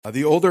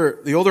The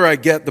older I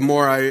get, the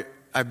more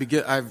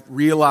I've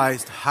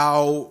realized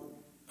how,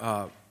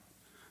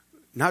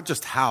 not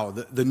just how,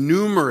 the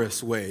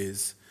numerous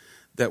ways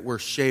that we're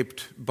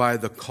shaped by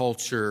the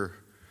culture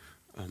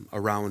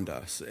around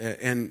us,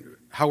 and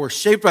how we're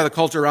shaped by the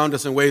culture around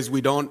us in ways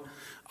we don't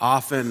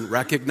often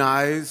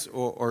recognize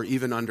or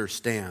even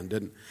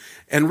understand.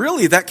 And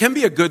really, that can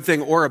be a good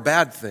thing or a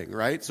bad thing,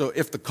 right? So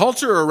if the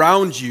culture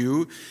around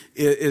you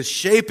is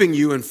shaping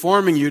you and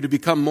forming you to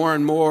become more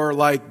and more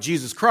like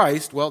Jesus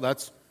Christ, well,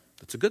 that's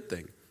a good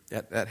thing.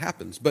 That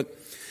happens. But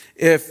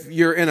if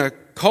you're in a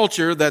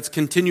culture that's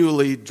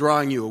continually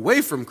drawing you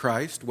away from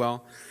Christ,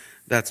 well,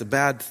 that's a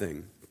bad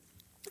thing.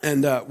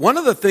 And one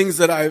of the things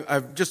that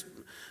I've just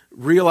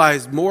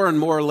realized more and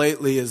more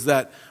lately is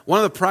that one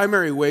of the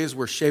primary ways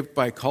we're shaped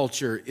by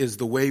culture is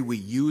the way we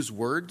use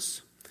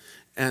words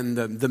and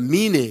the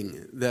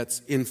meaning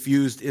that's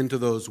infused into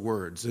those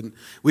words. And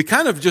we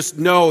kind of just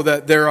know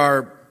that there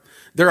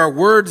are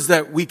words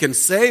that we can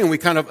say, and we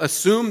kind of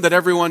assume that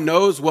everyone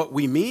knows what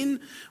we mean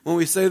when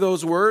we say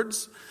those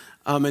words.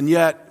 And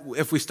yet,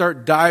 if we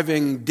start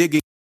digging,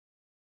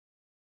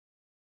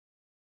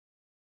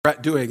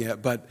 doing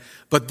it,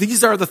 but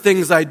these are the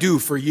things I do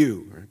for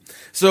you.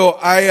 So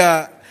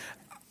I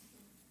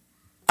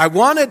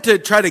wanted to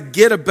try to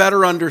get a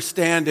better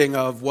understanding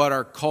of what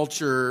our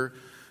culture,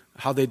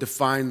 how they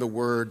define the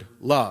word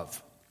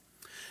love.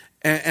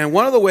 And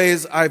one of the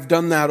ways I've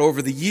done that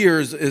over the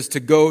years is to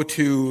go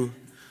to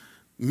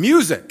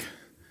music,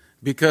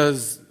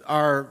 because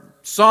our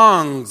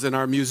songs and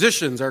our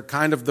musicians are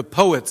kind of the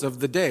poets of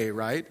the day,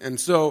 right? And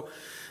so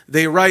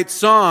they write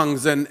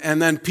songs, and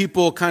then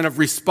people kind of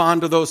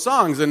respond to those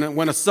songs. And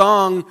when a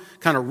song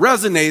kind of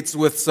resonates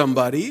with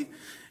somebody,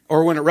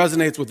 or when it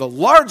resonates with a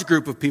large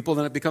group of people,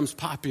 then it becomes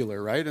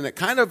popular, right? And it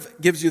kind of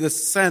gives you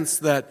this sense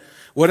that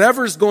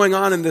whatever's going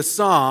on in this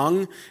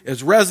song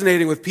is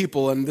resonating with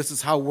people, and this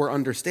is how we're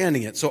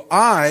understanding it. So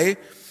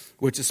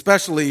which is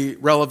especially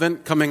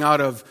relevant coming out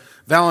of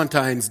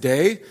Valentine's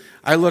Day,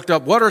 I looked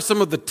up what are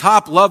some of the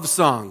top love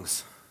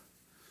songs.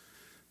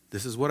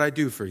 This is what I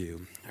do for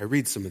you. I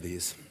read some of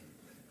these.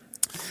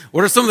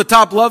 What are some of the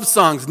top love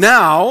songs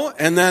now,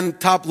 and then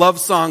top love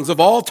songs of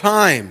all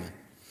time?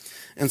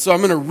 And so I'm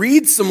going to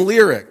read some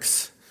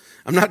lyrics.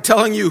 I'm not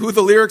telling you who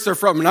the lyrics are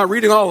from. I'm not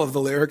reading all of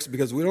the lyrics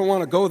because we don't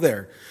want to go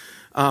there.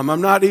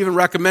 I'm not even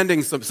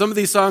recommending some of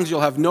these songs.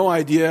 You'll have no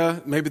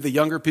idea. Maybe the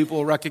younger people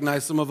will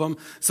recognize some of them.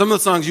 Some of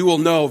the songs you will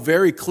know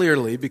very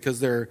clearly because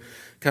they're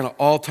kind of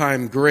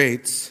all-time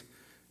greats.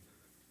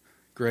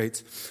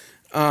 But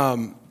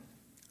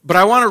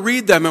I want to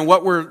read them, and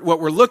what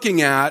we're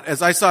looking at,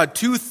 as I saw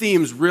two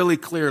themes really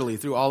clearly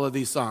through all of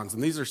these songs.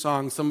 And these are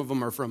songs, some of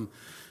them are from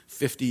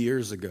 50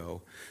 years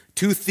ago.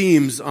 Two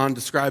themes on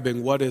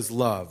describing what is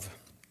love.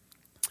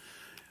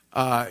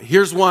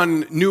 Here's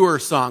one newer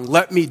song.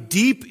 Let me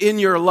deep in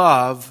your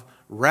love,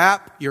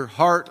 wrap your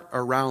heart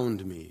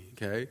around me.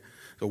 Okay?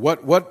 So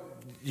what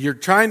you're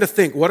trying to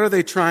think, what are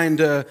they trying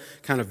to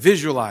kind of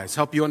visualize,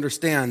 help you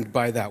understand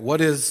by that?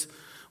 What is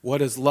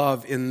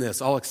love in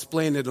this? I'll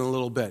explain it in a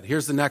little bit.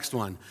 Here's the next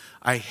one.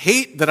 I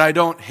hate that I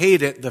don't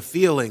hate it, the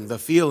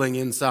feeling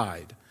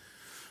inside.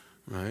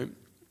 Right?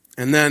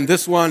 And then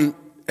this one,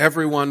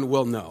 everyone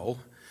will know.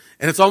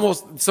 And it's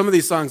almost, some of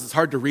these songs, it's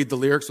hard to read the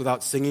lyrics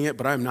without singing it,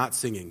 but I'm not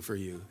singing for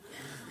you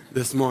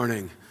this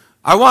morning.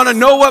 I want to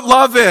know what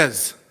love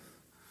is.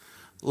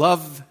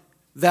 Love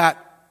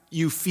that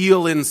you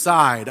feel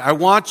inside. I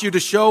want you to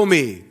show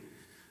me.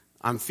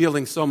 I'm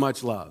feeling so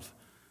much love.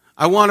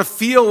 I want to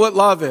feel what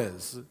love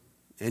is.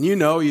 And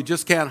you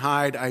just can't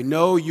hide. I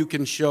know you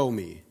can show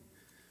me.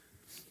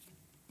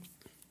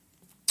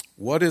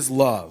 What is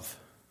love?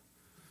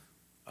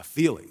 A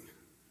feeling,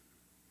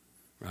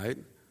 right?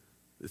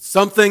 It's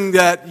something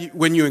that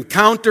when you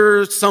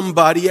encounter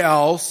somebody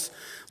else,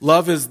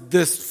 love is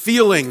this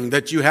feeling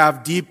that you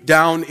have deep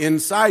down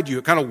inside you.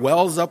 It kind of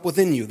wells up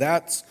within you.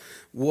 That's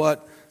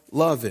what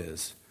love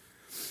is.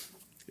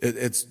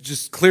 It's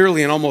just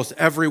clearly in almost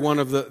every one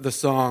of the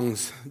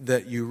songs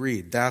that you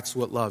read. That's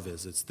what love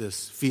is. It's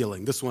this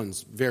feeling. This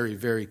one's very,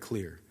 very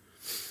clear.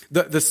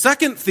 The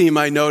second theme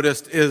I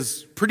noticed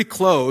is pretty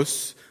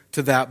close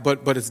to that,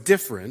 but it's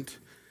different.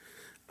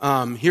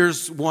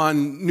 Here's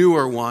one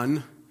newer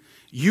one.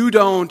 You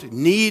don't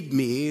need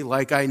me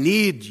like I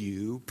need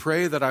you.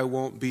 Pray that I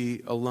won't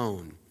be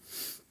alone.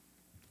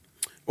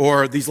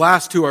 Or these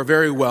last two are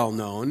very well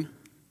known.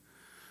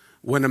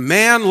 When a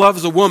man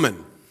loves a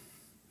woman,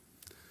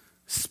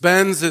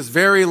 spends his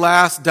very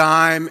last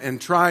dime and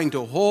trying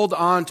to hold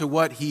on to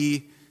what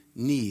he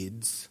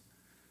needs,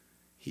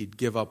 he'd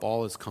give up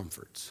all his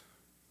comforts.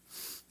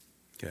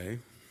 Okay?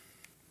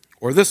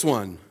 Or this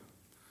one.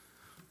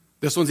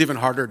 This one's even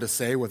harder to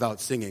say without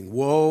singing.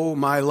 Whoa,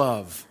 my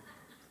love.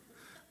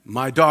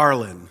 My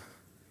darling.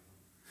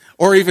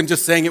 Or even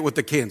just saying it with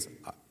the kids.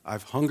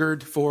 I've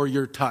hungered for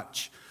your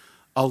touch.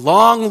 A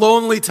long,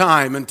 lonely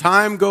time, and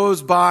time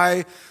goes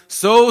by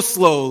so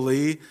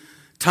slowly.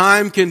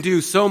 Time can do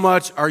so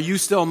much. Are you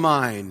still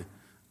mine?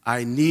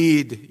 I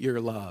need your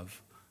love.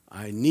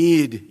 I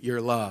need your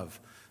love.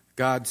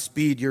 God,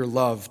 speed your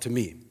love to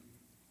me.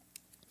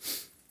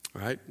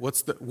 All right?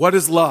 What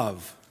is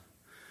love?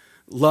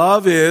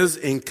 Love is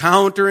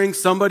encountering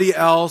somebody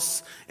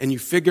else and you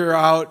figure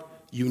out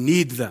you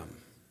need them.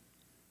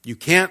 You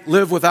can't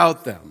live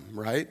without them,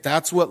 right?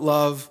 That's what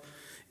love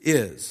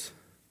is,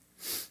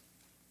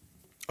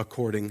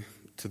 according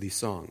to these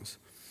songs.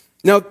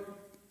 Now,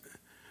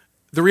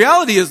 the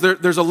reality is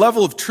there's a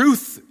level of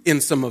truth in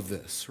some of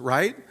this,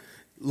 right?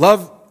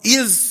 Love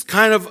is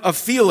kind of a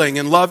feeling,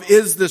 and love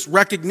is this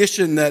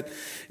recognition that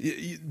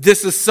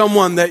this is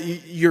someone that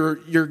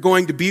you're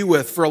going to be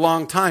with for a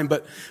long time.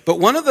 But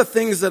one of the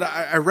things that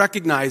I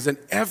recognize in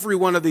every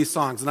one of these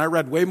songs, and I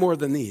read way more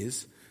than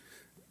these,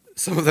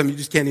 some of them you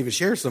just can't even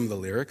share some of the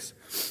lyrics.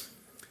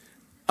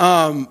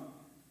 Every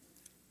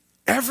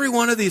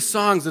one of these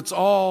songs, it's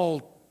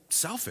all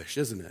selfish,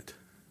 isn't it?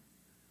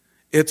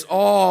 It's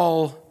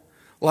all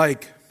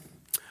like,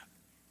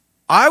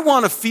 I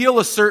want to feel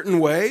a certain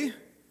way,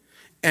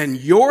 and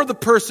you're the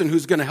person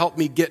who's going to help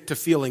me get to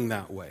feeling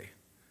that way.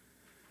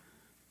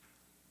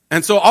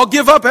 And so I'll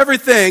give up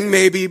everything,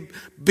 maybe,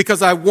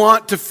 because I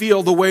want to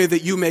feel the way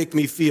that you make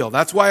me feel.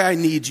 That's why I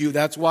need you.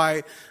 That's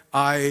why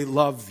I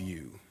love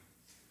you.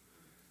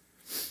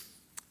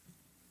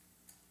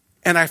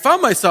 And I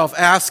found myself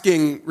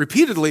asking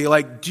repeatedly,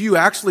 like, do you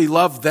actually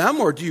love them,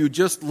 or do you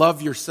just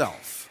love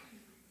yourself?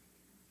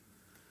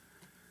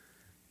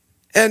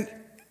 And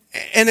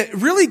it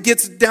really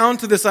gets down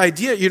to this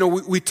idea,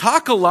 we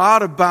talk a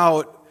lot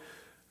about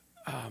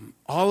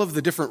all of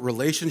the different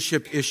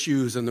relationship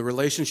issues and the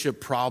relationship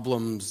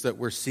problems that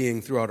we're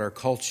seeing throughout our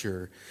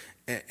culture.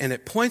 And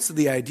it points to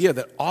the idea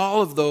that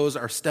all of those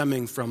are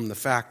stemming from the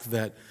fact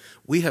that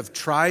we have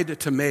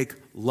tried to make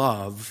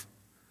love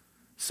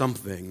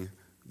something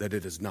that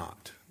it is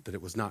not, that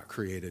it was not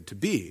created to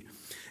be.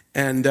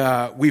 And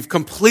we've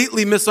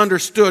completely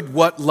misunderstood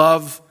what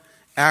love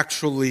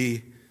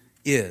actually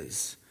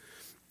is.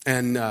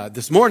 And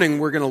this morning,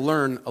 we're going to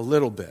learn a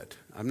little bit.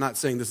 I'm not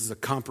saying this is a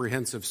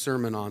comprehensive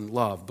sermon on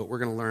love, but we're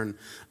going to learn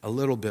a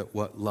little bit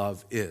what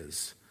love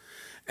is.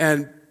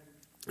 And,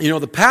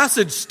 the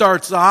passage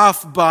starts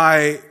off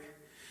by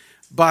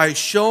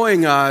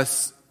showing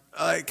us,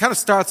 it kind of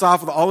starts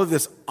off with all of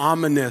this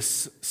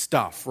ominous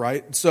stuff,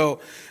 right? So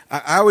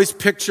I always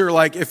picture,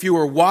 like, if you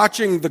were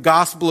watching the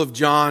Gospel of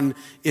John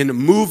in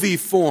movie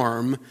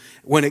form,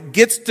 when it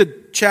gets to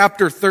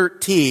chapter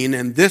 13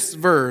 and this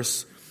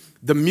verse,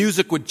 the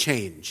music would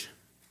change.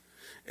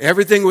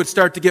 Everything would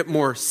start to get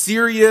more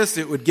serious.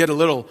 It would get a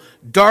little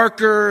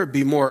darker,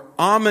 be more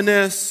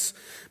ominous.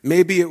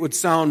 Maybe it would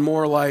sound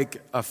more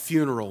like a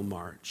funeral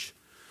march.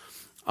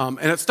 And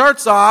it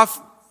starts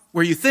off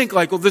where you think,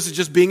 like, well, this is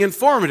just being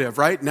informative,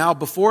 right? Now,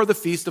 before the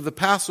feast of the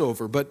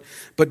Passover. But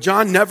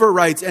John never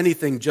writes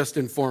anything just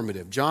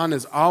informative. John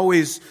is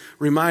always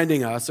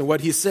reminding us, and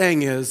what he's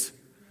saying is,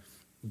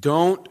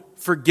 don't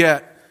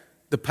forget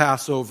the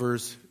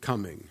Passover's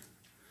coming.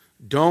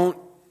 Don't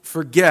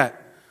forget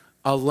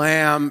a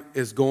lamb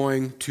is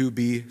going to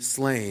be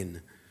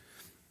slain.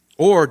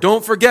 Or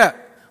don't forget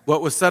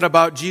what was said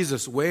about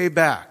Jesus way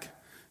back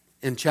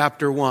in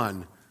chapter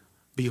 1.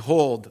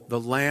 Behold, the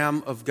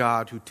Lamb of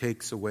God who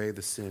takes away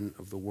the sin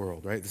of the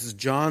world. Right? This is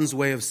John's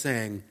way of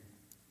saying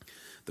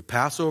the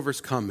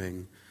Passover's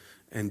coming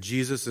and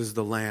Jesus is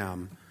the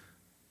Lamb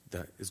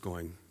that is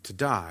going to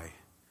die.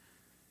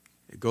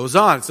 It goes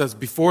on. It says,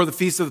 before the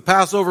feast of the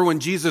Passover, when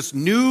Jesus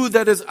knew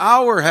that his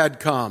hour had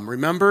come.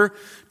 Remember,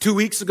 2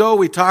 weeks ago,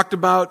 we talked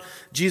about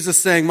Jesus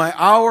saying, my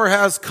hour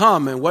has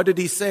come. And what did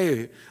he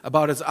say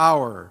about his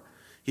hour?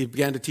 He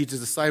began to teach his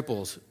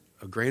disciples,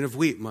 a grain of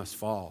wheat must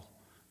fall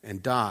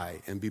and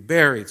die and be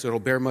buried, so it'll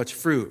bear much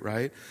fruit,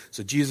 right?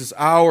 So Jesus'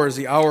 hour is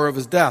the hour of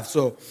his death.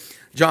 So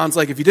John's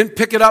like, if you didn't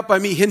pick it up by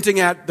me hinting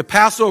at the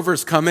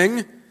Passover's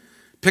coming,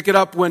 pick it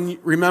up when,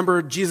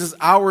 remember, Jesus'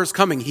 hour is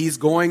coming. He's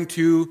going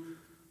to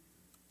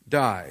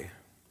die.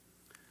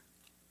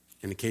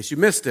 And in case you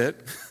missed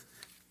it,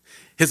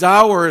 his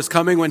hour is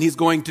coming when he's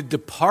going to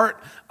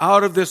depart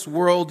out of this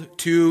world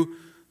to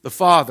the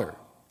Father.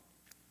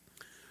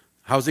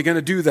 How's he going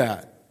to do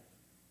that?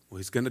 Well,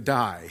 he's going to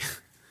die.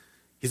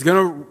 He's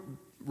going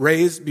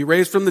to be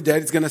raised from the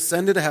dead. He's going to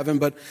ascend into heaven,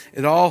 but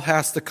it all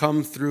has to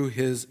come through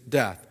his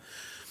death.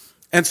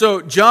 And so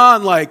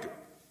John,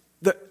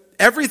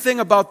 everything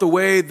about the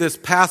way this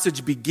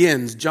passage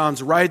begins,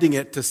 John's writing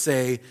it to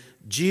say,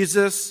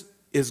 Jesus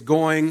is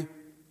going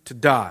to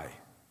die.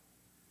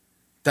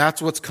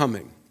 That's what's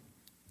coming.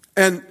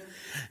 And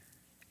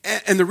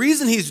the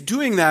reason he's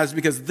doing that is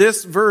because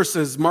this verse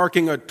is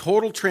marking a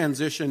total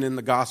transition in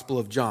the Gospel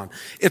of John.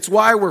 It's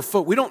why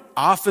we don't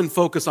often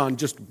focus on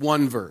just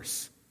one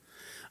verse.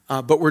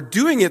 But we're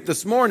doing it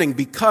this morning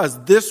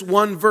because this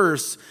one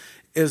verse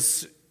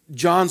is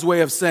John's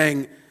way of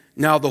saying,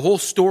 now the whole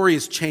story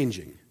is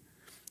changing.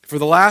 For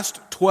the last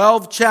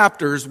 12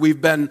 chapters, we've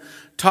been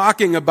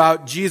talking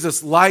about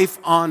Jesus' life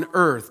on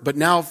earth. But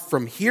now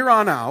from here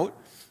on out,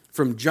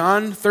 from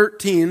John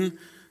 13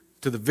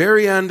 to the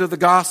very end of the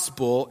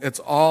gospel, it's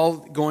all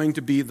going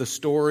to be the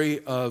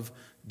story of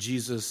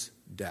Jesus'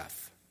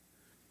 death.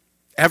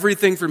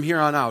 Everything from here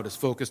on out is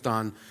focused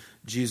on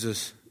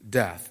Jesus'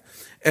 death.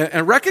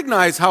 And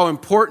recognize how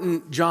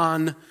important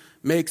John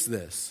makes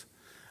this.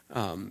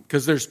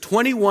 Because there's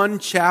 21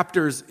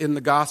 chapters in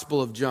the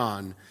Gospel of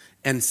John,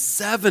 and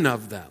 7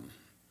 of them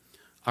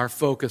are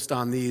focused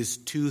on these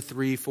 2,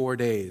 3, 4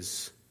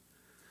 days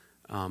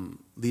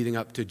leading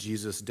up to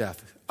Jesus'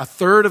 death. A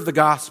third of the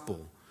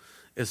Gospel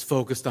is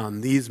focused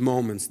on these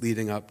moments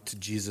leading up to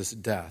Jesus'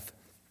 death.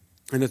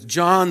 And it's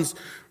John's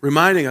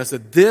reminding us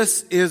that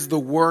this is the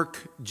work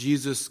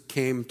Jesus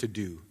came to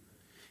do.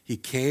 He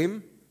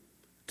came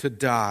to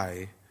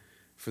die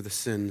for the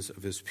sins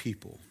of his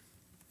people.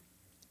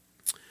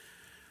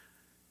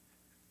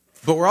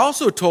 But we're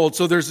also told,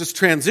 so there's this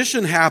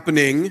transition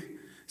happening,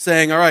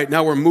 saying, all right,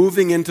 now we're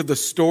moving into the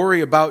story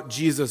about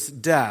Jesus'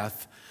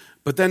 death.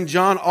 But then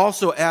John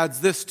also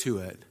adds this to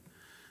it.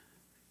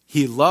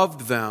 He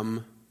loved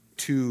them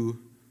to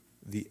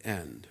the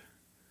end.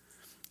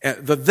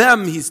 The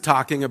them he's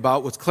talking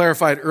about was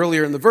clarified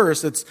earlier in the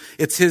verse.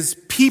 It's his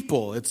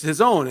people. It's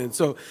his own. And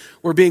so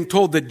we're being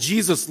told that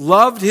Jesus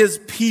loved his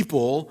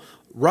people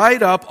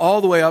right up,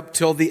 all the way up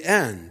till the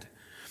end.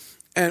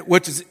 And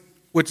which is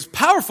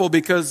powerful,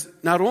 because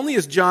not only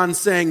is John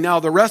saying now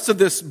the rest of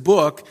this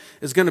book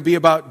is going to be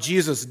about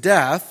Jesus'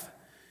 death,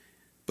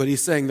 but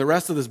he's saying the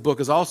rest of this book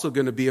is also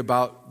going to be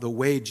about the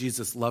way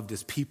Jesus loved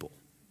his people.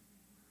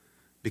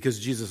 Because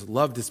Jesus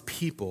loved his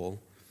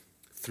people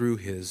through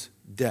his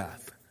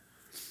death.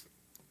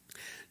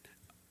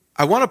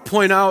 I want to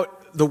point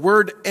out the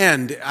word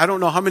end. I don't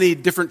know how many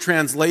different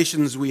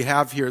translations we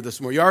have here this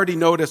morning. You already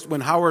noticed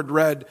when Howard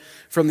read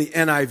from the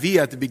NIV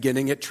at the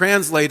beginning, it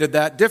translated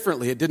that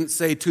differently. It didn't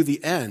say to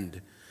the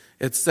end.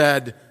 It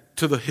said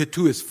to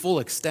his full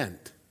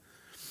extent.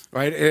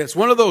 Right? It's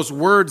one of those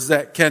words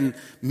that can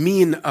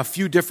mean a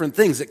few different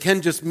things. It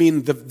can just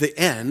mean the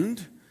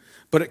end,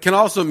 but it can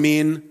also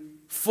mean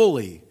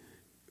fully,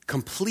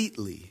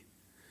 completely.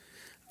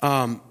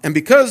 And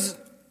because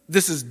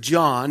this is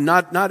John,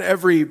 not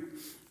every,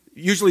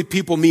 usually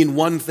people mean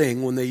one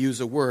thing when they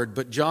use a word,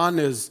 but John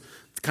is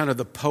kind of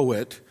the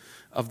poet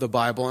of the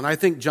Bible. And I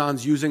think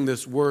John's using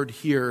this word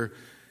here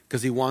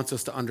because he wants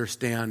us to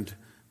understand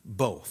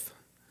both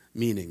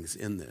meanings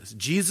in this.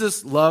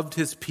 Jesus loved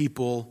his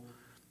people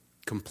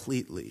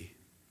completely,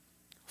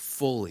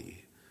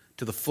 fully,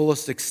 to the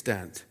fullest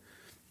extent.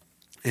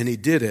 And he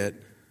did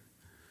it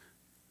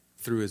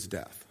through his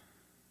death.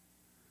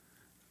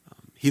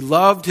 He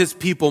loved his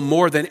people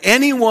more than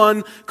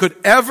anyone could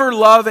ever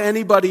love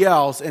anybody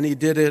else, and he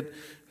did it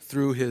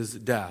through his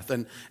death.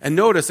 And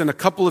notice in a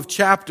couple of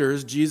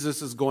chapters,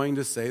 Jesus is going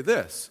to say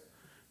this: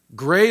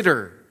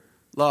 greater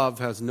love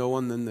has no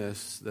one than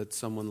this, that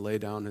someone lay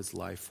down his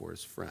life for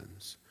his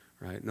friends.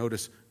 Right?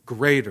 Notice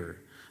greater.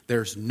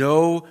 There's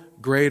no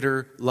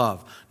greater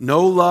love.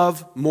 No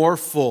love more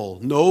full.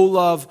 No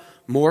love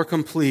more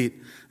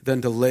complete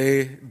than to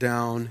lay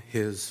down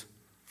his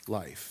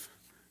life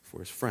for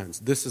his friends.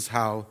 This is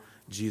how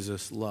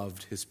Jesus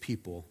loved his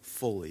people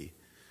fully,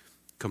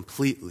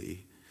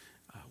 completely,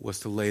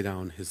 was to lay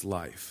down his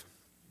life.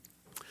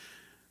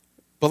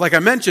 But like I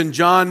mentioned,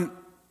 John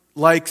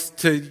likes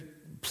to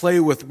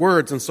play with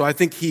words, and so I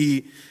think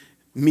he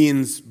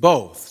means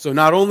both. So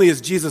not only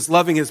is Jesus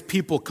loving his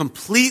people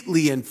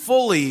completely and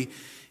fully,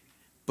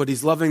 but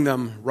he's loving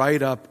them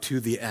right up to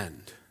the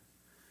end.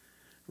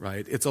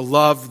 Right? It's a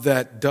love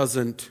that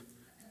doesn't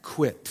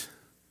quit.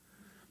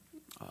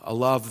 A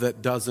love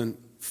that doesn't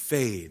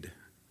fade.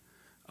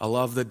 A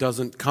love that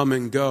doesn't come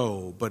and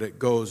go, but it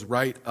goes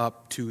right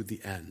up to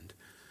the end.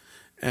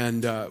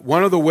 And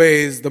one of the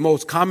ways, the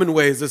most common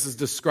ways this is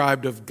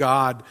described of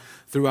God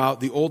throughout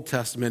the Old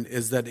Testament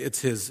is that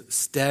it's his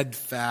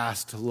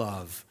steadfast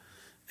love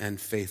and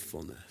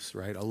faithfulness,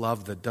 right? A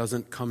love that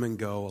doesn't come and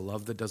go, a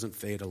love that doesn't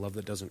fade, a love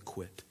that doesn't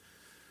quit.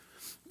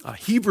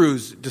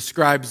 Hebrews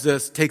describes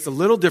this, takes a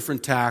little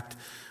different tact,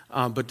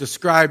 but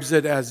describes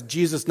it as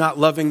Jesus not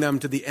loving them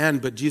to the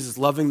end, but Jesus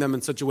loving them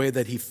in such a way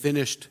that he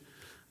finished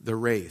the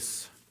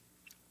race.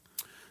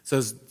 It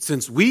says,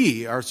 since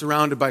we are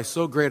surrounded by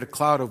so great a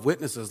cloud of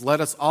witnesses,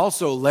 let us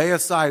also lay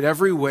aside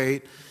every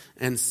weight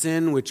and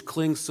sin which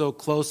clings so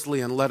closely,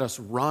 and let us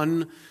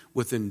run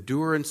with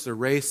endurance the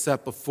race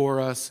set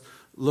before us,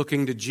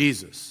 looking to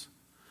Jesus,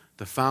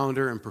 the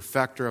founder and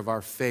perfecter of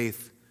our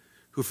faith,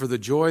 who for the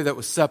joy that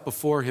was set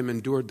before him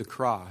endured the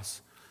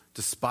cross,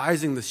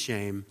 despising the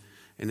shame,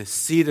 and is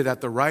seated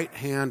at the right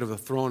hand of the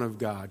throne of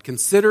God.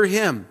 Consider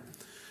him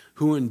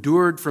who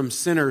endured from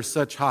sinners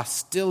such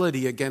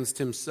hostility against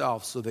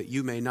himself, so that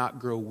you may not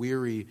grow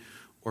weary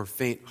or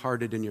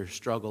faint-hearted in your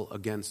struggle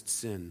against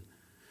sin.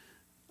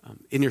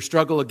 In your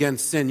struggle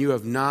against sin, you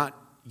have not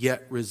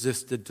yet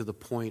resisted to the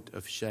point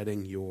of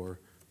shedding your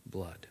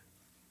blood.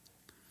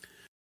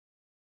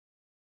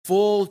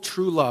 Full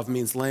true love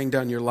means laying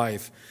down your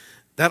life.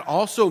 That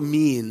also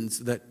means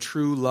that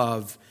true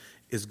love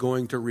is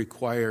going to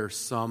require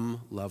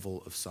some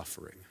level of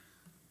suffering.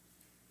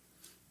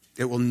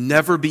 It will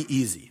never be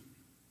easy.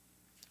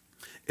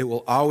 It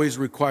will always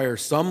require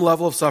some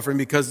level of suffering,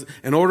 because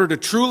in order to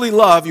truly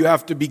love, you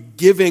have to be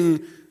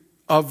giving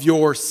of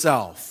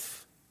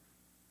yourself.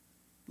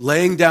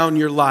 laying down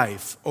your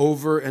life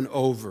over and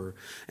over.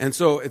 And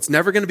so it's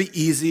never going to be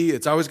easy.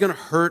 It's always going to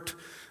hurt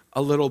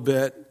a little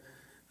bit,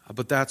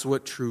 but that's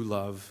what true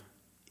love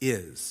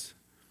is.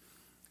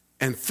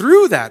 And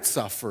through that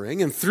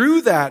suffering and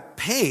through that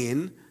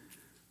pain,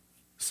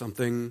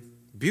 something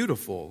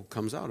beautiful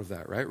comes out of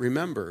that, right?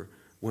 Remember,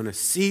 when a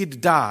seed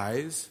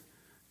dies,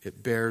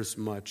 it bears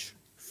much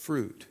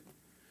fruit.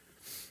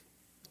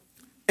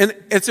 And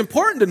it's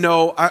important to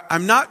know,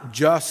 I'm not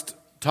just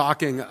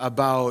talking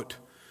about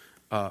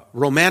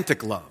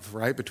romantic love,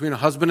 right? Between a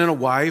husband and a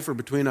wife or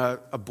between a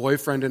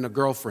boyfriend and a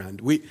girlfriend.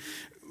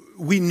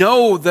 We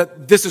know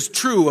that this is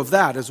true of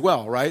that as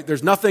well, right?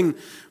 There's nothing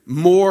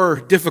more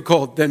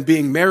difficult than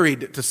being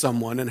married to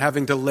someone and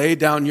having to lay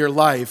down your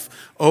life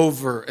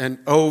over and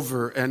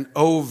over and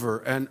over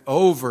and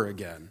over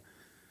again.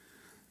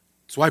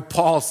 That's why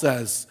Paul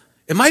says,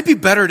 it might be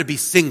better to be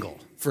single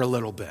for a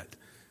little bit.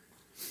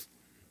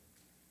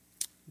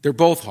 They're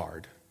both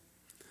hard.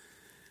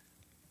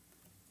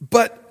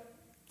 But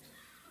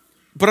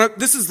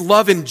this is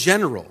love in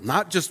general,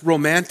 not just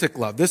romantic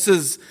love.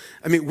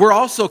 We're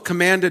also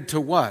commanded to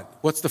what?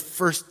 What's the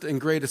first and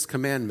greatest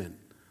commandment?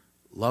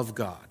 Love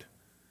God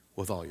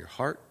with all your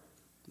heart,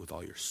 with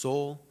all your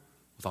soul,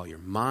 with all your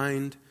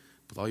mind,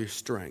 with all your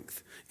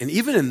strength. And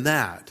even in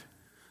that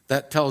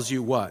tells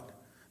you what?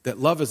 That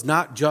love is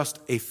not just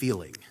a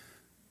feeling.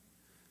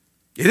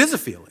 It is a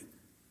feeling,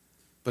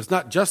 but it's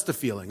not just a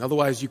feeling.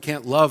 Otherwise, you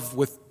can't love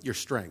with your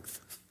strength.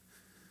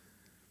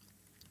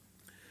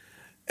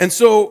 And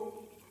so,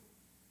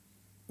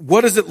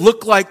 what does it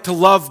look like to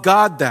love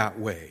God that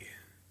way?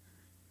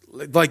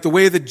 Like the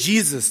way that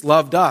Jesus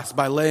loved us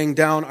by laying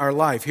down our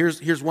life.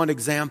 Here's one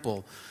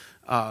example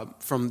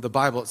from the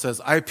Bible. It says,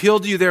 I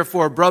appeal to you,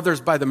 therefore, brothers,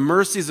 by the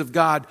mercies of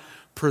God,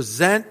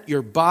 present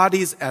your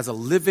bodies as a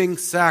living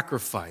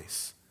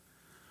sacrifice,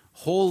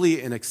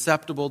 holy and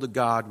acceptable to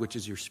God, which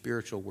is your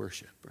spiritual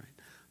worship. Right?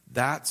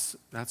 That's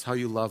how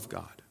you love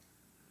God,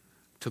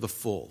 to the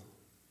full,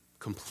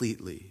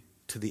 completely,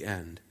 to the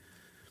end.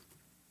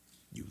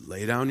 You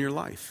lay down your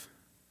life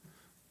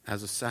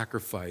as a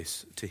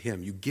sacrifice to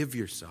Him. You give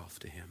yourself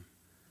to Him,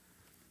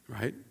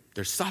 right?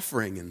 There's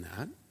suffering in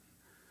that,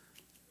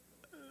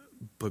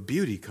 but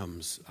beauty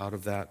comes out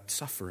of that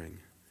suffering,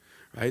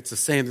 right? It's the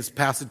same, this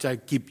passage, I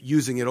keep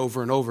using it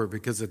over and over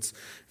because it's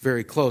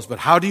very close. But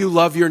how do you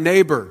love your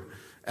neighbor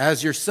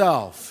as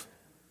yourself?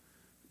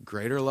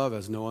 Greater love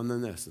has no one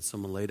than this, that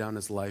someone lay down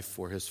his life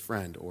for his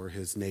friend or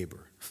his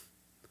neighbor.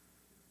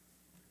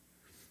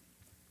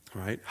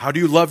 Right? How do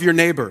you love your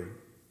neighbor?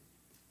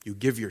 You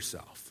give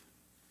yourself.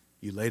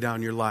 You lay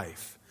down your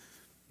life.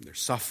 There's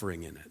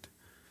suffering in it.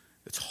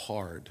 It's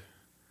hard.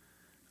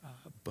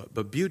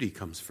 But beauty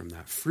comes from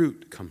that.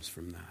 Fruit comes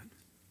from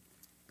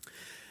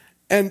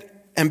that.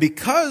 And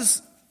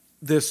because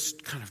this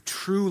kind of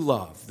true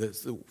love,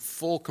 this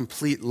full,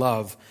 complete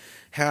love,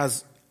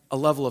 has a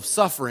level of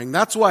suffering,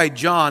 that's why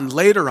John,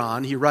 later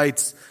on, he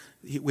writes,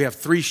 we have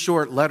 3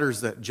 short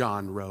letters that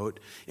John wrote.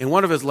 In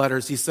one of his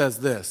letters, he says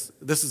this.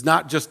 This is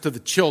not just to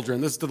the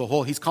children. This is to the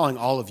whole. He's calling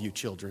all of you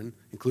children,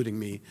 including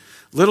me.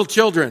 Little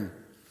children,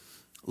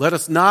 let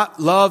us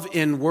not love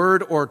in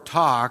word or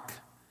talk,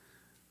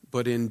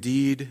 but in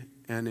deed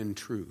and in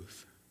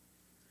truth.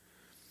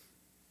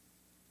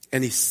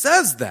 And he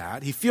says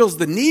that. He feels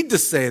the need to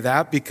say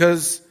that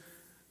because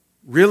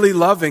really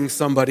loving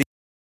somebody.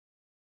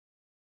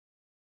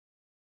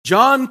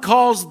 John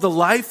calls the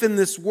life in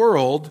this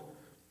world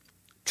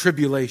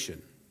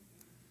tribulation,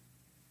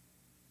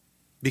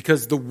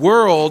 because the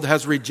world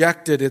has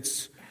rejected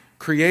its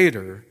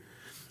creator.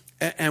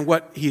 And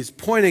what he's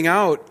pointing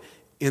out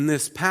in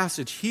this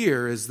passage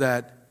here is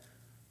that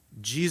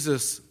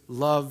Jesus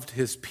loved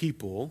his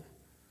people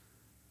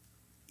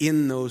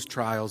in those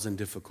trials and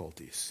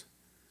difficulties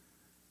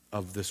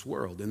of this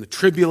world. In the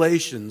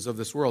tribulations of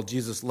this world,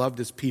 Jesus loved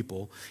his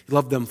people. He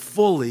loved them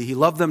fully. He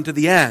loved them to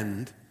the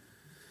end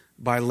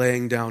by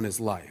laying down his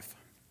life.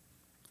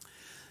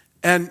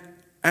 And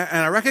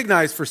I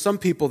recognize for some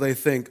people they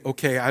think,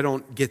 okay, I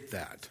don't get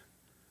that.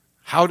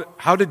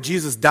 How did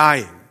Jesus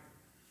dying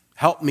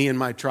help me in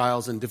my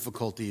trials and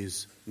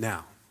difficulties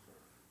now?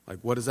 Like,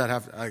 what does that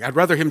have? I'd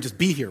rather him just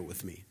be here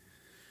with me.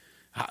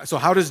 So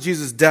how does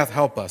Jesus' death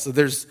help us? So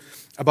there's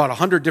about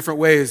 100 different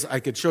ways I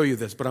could show you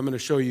this, but I'm going to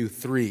show you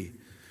 3.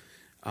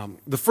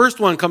 The first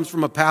one comes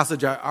from a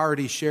passage I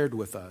already shared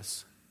with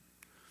us.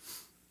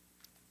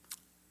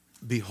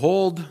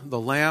 Behold the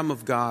Lamb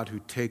of God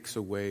who takes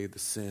away the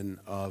sin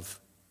of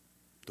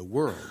the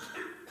world,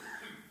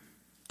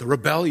 the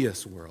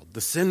rebellious world,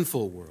 the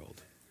sinful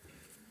world.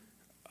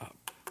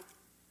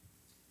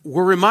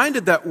 We're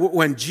reminded that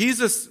when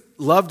Jesus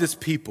loved his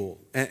people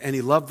and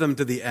he loved them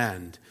to the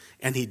end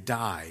and he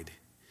died,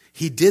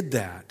 he did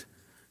that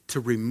to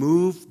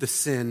remove the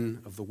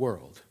sin of the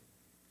world.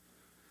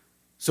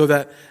 So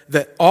that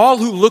all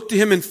who look to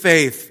him in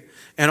faith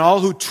and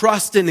all who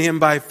trust in him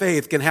by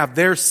faith can have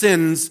their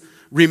sins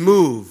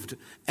removed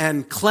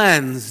and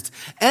cleansed,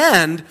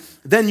 and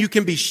then you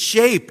can be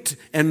shaped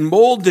and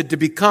molded to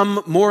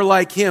become more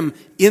like him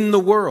in the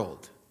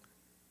world.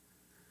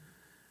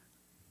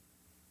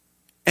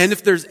 And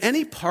if there's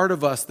any part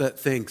of us that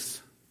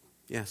thinks,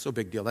 yeah, so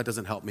big deal, that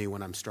doesn't help me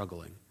when I'm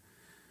struggling,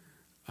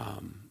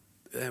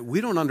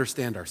 we don't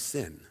understand our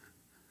sin.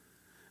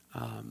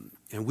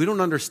 And we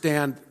don't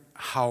understand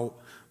how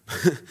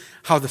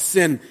the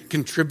sin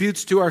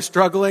contributes to our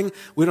struggling.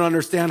 We don't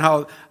understand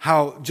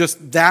how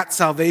just that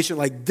salvation,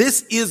 like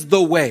this is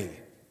the way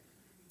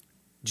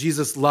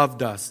Jesus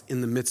loved us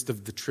in the midst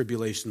of the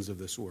tribulations of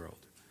this world.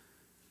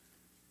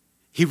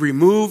 He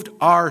removed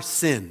our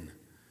sin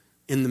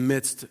in the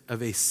midst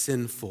of a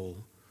sinful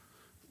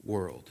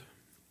world.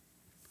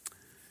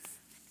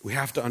 We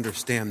have to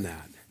understand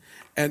that.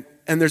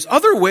 And there's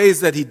other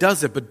ways that he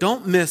does it, but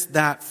don't miss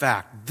that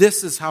fact.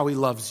 This is how he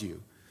loves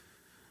you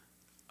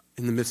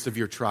in the midst of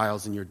your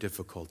trials and your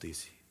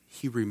difficulties.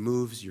 He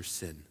removes your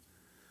sin.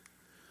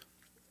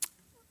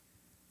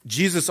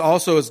 Jesus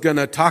also is going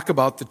to talk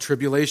about the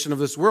tribulation of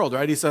this world,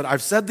 right? He said,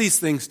 I've said these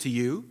things to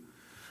you,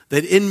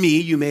 that in me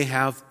you may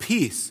have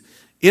peace.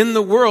 In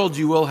the world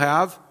you will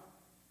have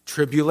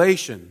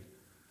tribulation.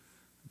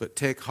 But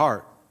take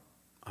heart,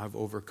 I've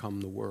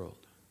overcome the world.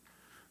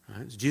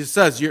 Right? Jesus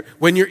says,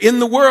 when you're in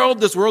the world,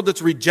 this world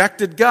that's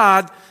rejected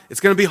God, it's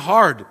going to be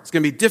hard. It's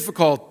going to be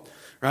difficult,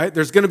 right?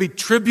 There's going to be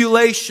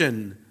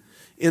tribulation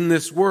in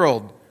this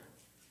world.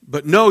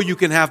 But no, you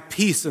can have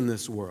peace in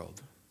this world.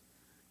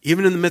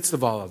 Even in the midst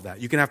of all of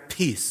that, you can have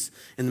peace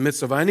in the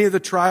midst of any of the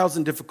trials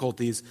and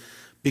difficulties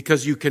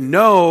because you can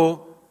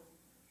know,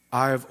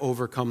 I have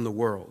overcome the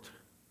world.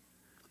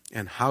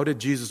 And how did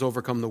Jesus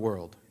overcome the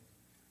world?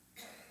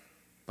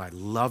 By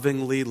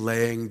lovingly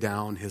laying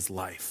down his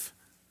life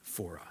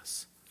for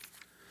us.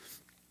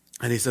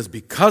 And he says,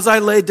 because I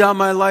laid down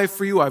my life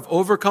for you, I've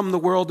overcome the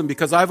world. And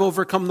because I've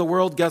overcome the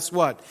world, guess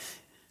what?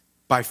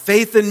 By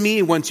faith in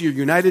me, once you're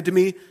united to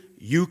me,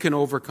 you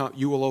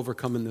will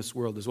overcome in this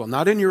world as well.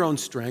 Not in your own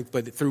strength,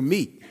 but through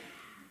me.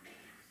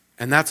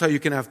 And that's how you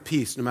can have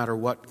peace no matter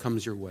what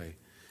comes your way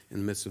in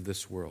the midst of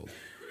this world.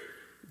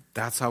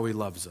 That's how he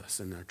loves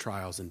us in our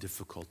trials and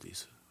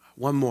difficulties.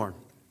 One more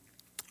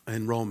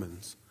in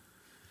Romans.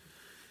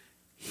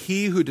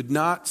 He who did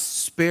not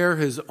spare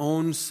his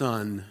own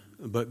son,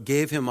 but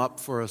gave him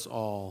up for us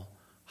all,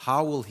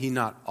 how will he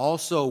not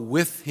also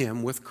with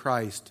him, with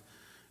Christ,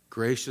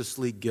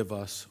 graciously give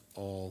us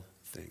all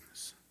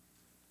things?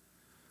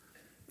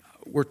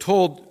 We're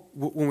told,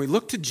 when we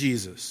look to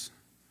Jesus,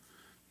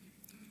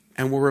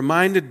 and we're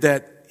reminded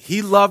that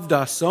he loved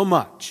us so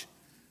much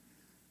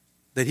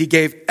that he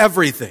gave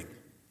everything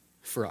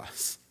for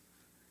us.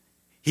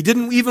 He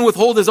didn't even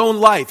withhold his own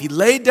life. He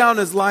laid down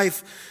his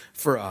life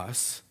for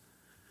us.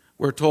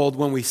 We're told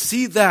when we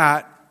see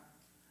that,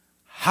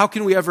 how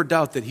can we ever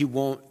doubt that he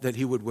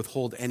would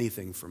withhold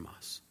anything from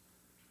us?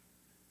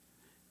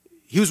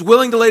 He was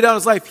willing to lay down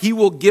his life. He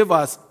will give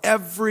us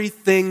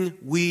everything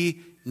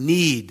we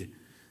need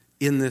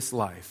in this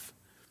life.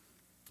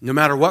 No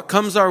matter what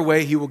comes our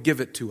way, he will give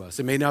it to us.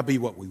 It may not be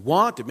what we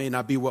want. It may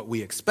not be what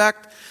we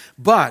expect.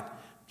 But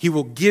he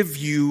will give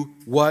you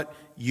what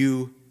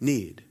you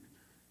need.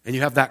 And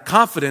you have that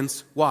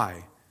confidence.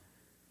 Why?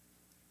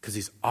 Because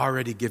he's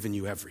already given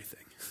you everything.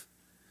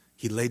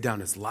 He laid down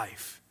his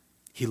life.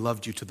 He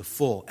loved you to the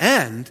full.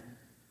 And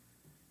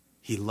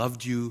he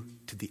loved you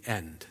to the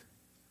end.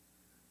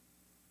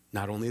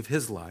 Not only of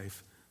his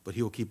life, but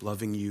he will keep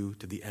loving you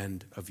to the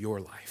end of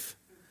your life.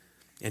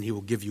 And he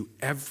will give you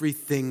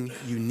everything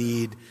you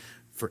need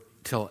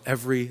till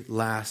every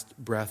last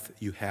breath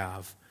you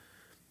have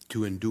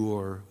to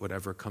endure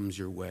whatever comes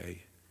your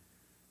way.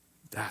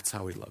 That's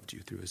how he loved you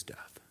through his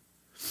death.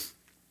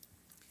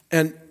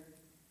 And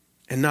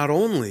not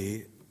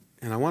only,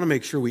 and I want to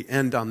make sure we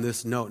end on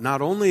this note,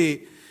 not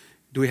only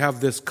do we have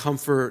this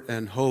comfort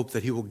and hope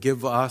that he will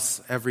give us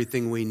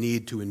everything we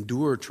need to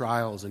endure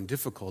trials and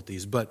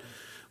difficulties, but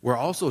we're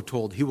also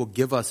told he will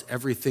give us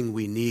everything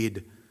we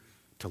need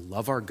to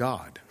love our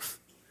God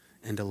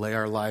and to lay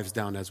our lives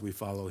down as we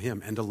follow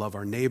him and to love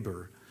our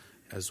neighbor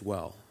as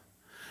well.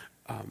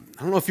 I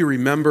don't know if you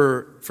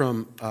remember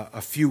from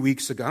a few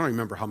weeks ago, I don't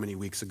remember how many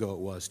weeks ago it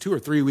was, 2 or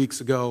 3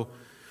 weeks ago,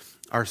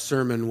 our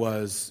sermon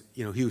was,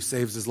 he who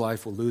saves his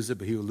life will lose it,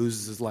 but he who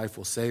loses his life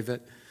will save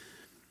it.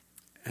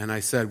 And I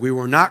said, we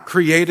were not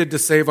created to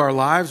save our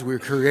lives, we were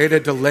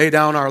created to lay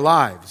down our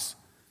lives.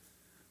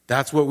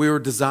 That's what we were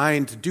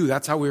designed to do.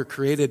 That's how we were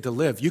created to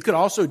live. You could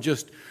also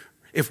just,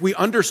 if we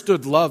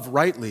understood love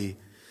rightly,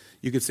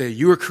 you could say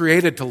you were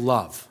created to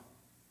love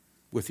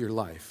with your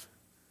life.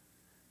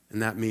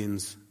 And that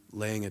means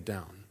laying it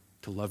down,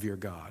 to love your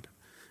God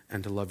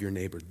and to love your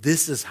neighbor.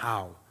 This is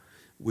how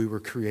we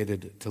were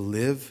created to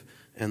live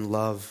and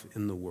love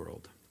in the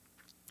world.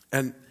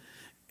 And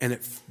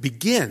it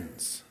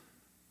begins,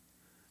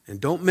 and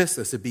don't miss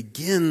this, it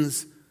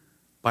begins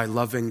by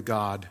loving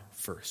God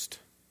first.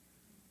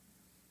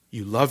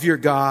 You love your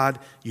God,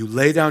 you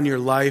lay down your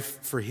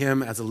life for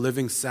him as a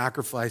living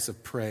sacrifice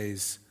of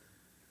praise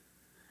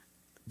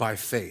by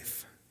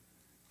faith.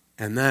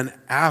 And then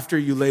after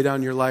you lay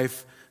down your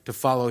life to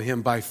follow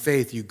him by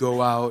faith, you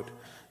go out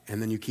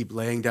and then you keep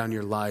laying down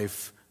your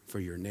life for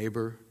your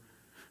neighbor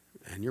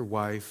and your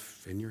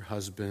wife and your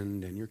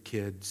husband and your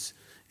kids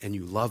and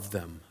you love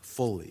them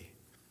fully,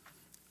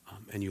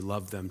 and you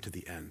love them to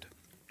the end.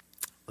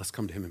 Let's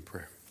come to him in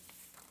prayer.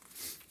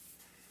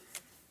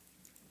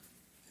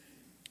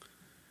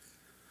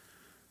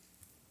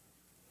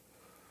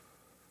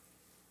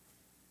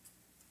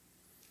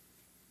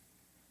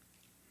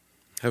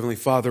 Heavenly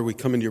Father, we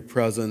come into your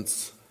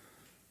presence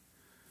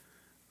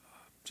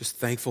just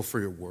thankful for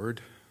your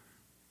word,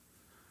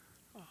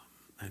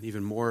 and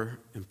even more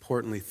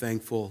importantly,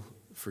 thankful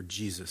for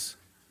Jesus.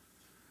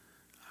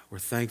 We're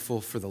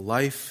thankful for the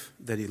life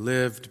that he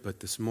lived, but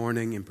this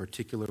morning in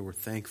particular, we're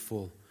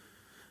thankful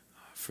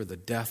for the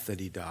death that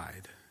he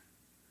died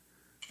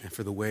and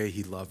for the way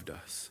he loved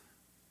us.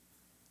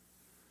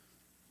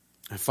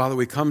 And Father,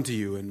 we come to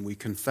you and we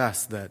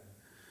confess that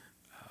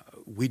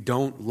we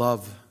don't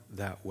love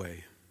that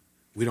way.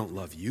 We don't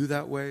love you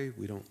that way.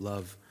 We don't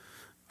love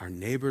our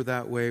neighbor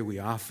that way. We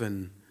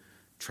often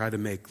try to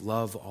make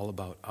love all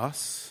about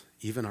us,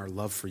 even our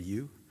love for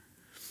you.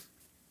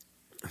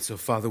 And so,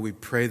 Father, we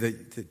pray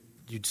that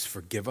you just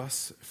forgive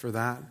us for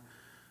that.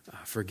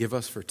 Forgive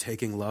us for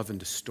taking love and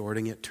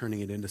distorting it, turning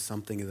it into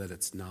something that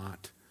it's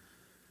not.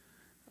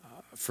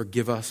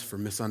 Forgive us for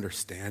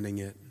misunderstanding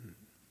it.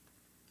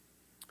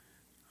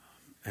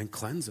 And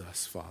cleanse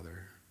us,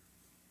 Father.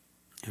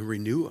 And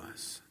renew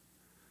us.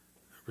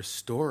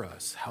 Restore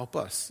us. Help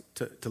us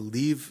to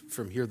leave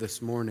from here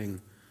this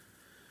morning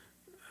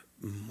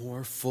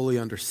more fully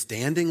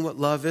understanding what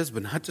love is,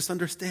 but not just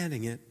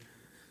understanding it.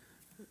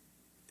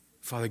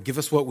 Father, give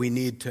us what we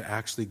need to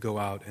actually go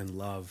out and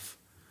love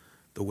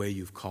the way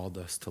you've called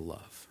us to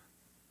love.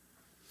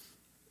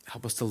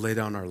 Help us to lay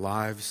down our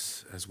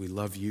lives as we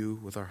love you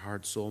with our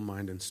heart, soul,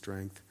 mind, and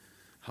strength.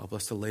 Help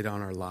us to lay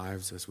down our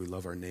lives as we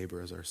love our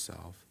neighbor as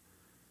ourselves.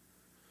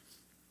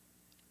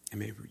 And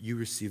may you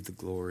receive the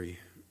glory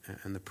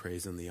and the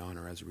praise and the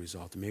honor as a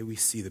result. And may we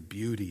see the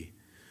beauty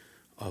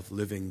of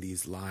living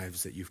these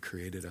lives that you've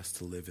created us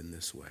to live in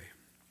this way.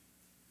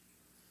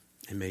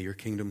 And may your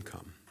kingdom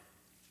come.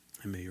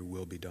 And may your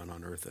will be done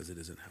on earth as it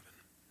is in heaven.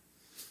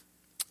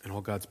 And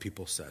all God's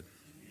people said,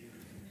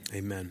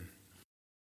 Amen.